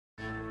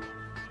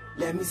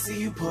Let me see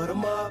you put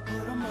 'em up.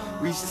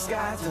 Reach the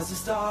sky, touch the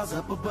stars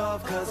up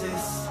above. Cause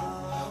it's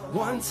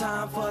one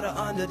time for the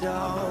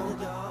underdog.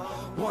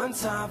 One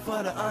time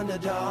for the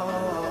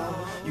underdog.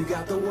 You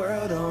got the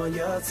world on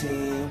your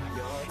team,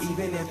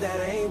 even if that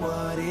ain't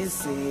what it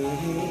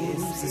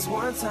seems. It's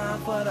one time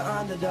for the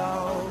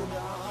underdog.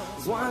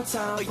 One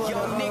time for the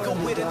young nigga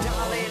with a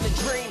dollar and a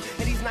dream,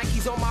 and these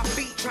Nikes on my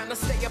feet, trying to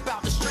stay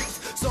about the streets.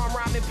 So I'm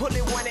rhyming,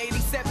 pulling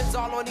 187s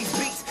all on these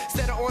beats,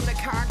 instead of on the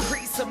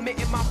concrete,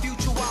 submitting my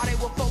future while they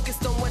were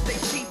focused on what they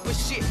cheap. But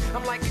shit,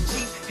 I'm like a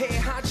chief head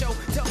honcho.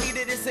 Tell me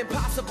that it's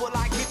impossible,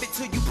 I give it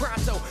to you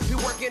pronto.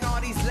 Been working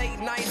all these late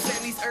nights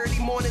and these early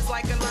mornings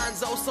like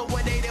Alonzo. So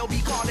one day they'll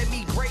be calling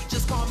me great,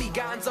 just call me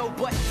Gonzo.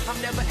 But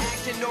I'm never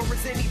acting, nor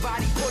is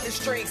anybody pulling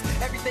strings.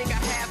 Everything I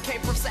have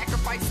came from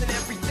sacrificing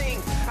everything.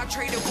 I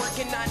traded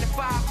working 9 to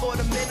 5 for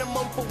the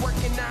minimum for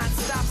working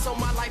non-stop, so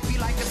my life be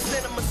like a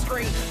cinema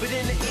screen. But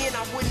in the end,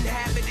 I wouldn't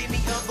have it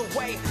any other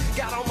way.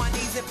 Got on my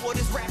knees and for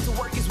this rap to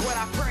work is what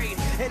I prayed,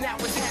 and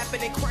that was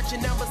happening.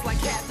 Crunching numbers like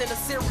Captain, a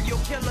serial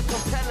killer,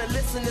 compelling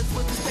listeners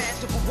with these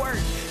fashionable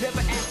words.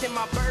 Never acting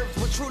my verbs,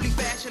 but truly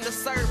fashion to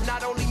serve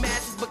not only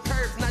masses but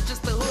curves, not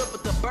just the hood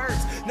but the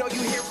birds. Know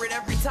you hear it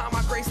every time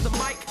I grace the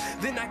mic,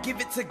 then I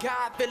give it to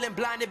God, feeling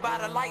blinded by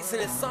the lights in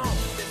this song.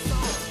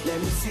 Let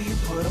me see you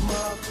put 'em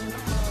up.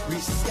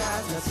 Reach the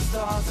skies, touch the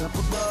stars up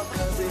above.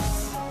 Cause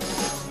it's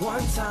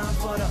one time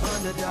for the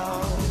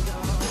underdog.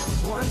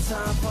 One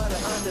time for the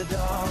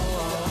underdog.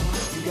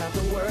 You got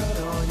the world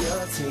on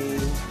your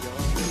team,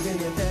 even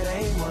if that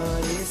ain't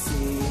what it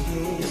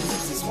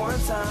seems. It's one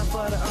time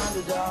for the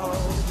underdog.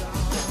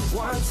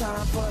 One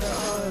time for the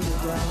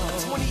underdog.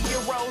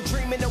 20-year-old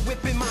dreaming of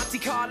whipping Monte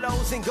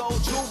Carlos and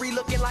gold jewelry,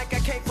 looking like I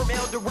came from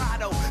El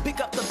Dorado. Pick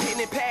up the pen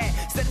and pad,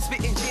 instead of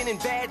spitting gin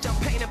and vag, I'm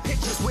painting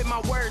pictures with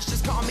my words,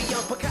 just call me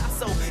Young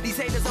Picasso. These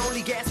haters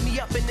only gas me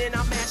up and then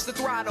I mash the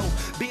throttle.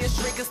 Being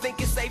drinkers think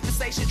it's safe to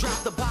say should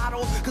drop the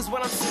bottle, cause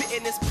what I'm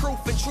spitting is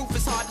proof, and truth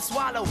is hard to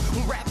swallow.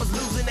 When rappers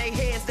losing their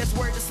heads, that's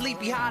word to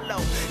Sleepy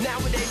Hollow.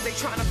 Nowadays they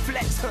tryna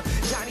flex,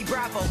 Johnny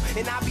Bravo,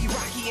 and I be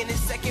Rocky in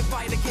his second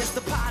fight against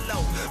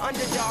Apollo.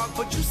 Underdog,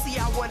 but you see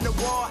I won the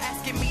war.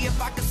 Asking me if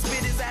I could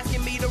spit is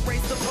asking me to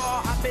raise the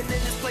bar. I've been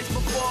in this place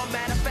before,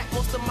 matter of fact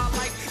most of my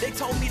life. They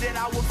told me that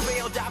I would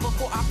fail, die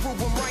before I prove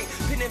them right.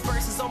 Pinning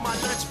verses on my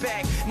lunch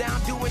bag, now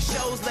I'm doing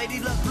shows.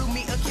 Lady Luck blew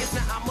me a kiss,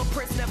 now I'm a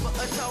prince, never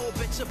a toe.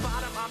 Bet your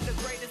bottom I'm the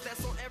greatest.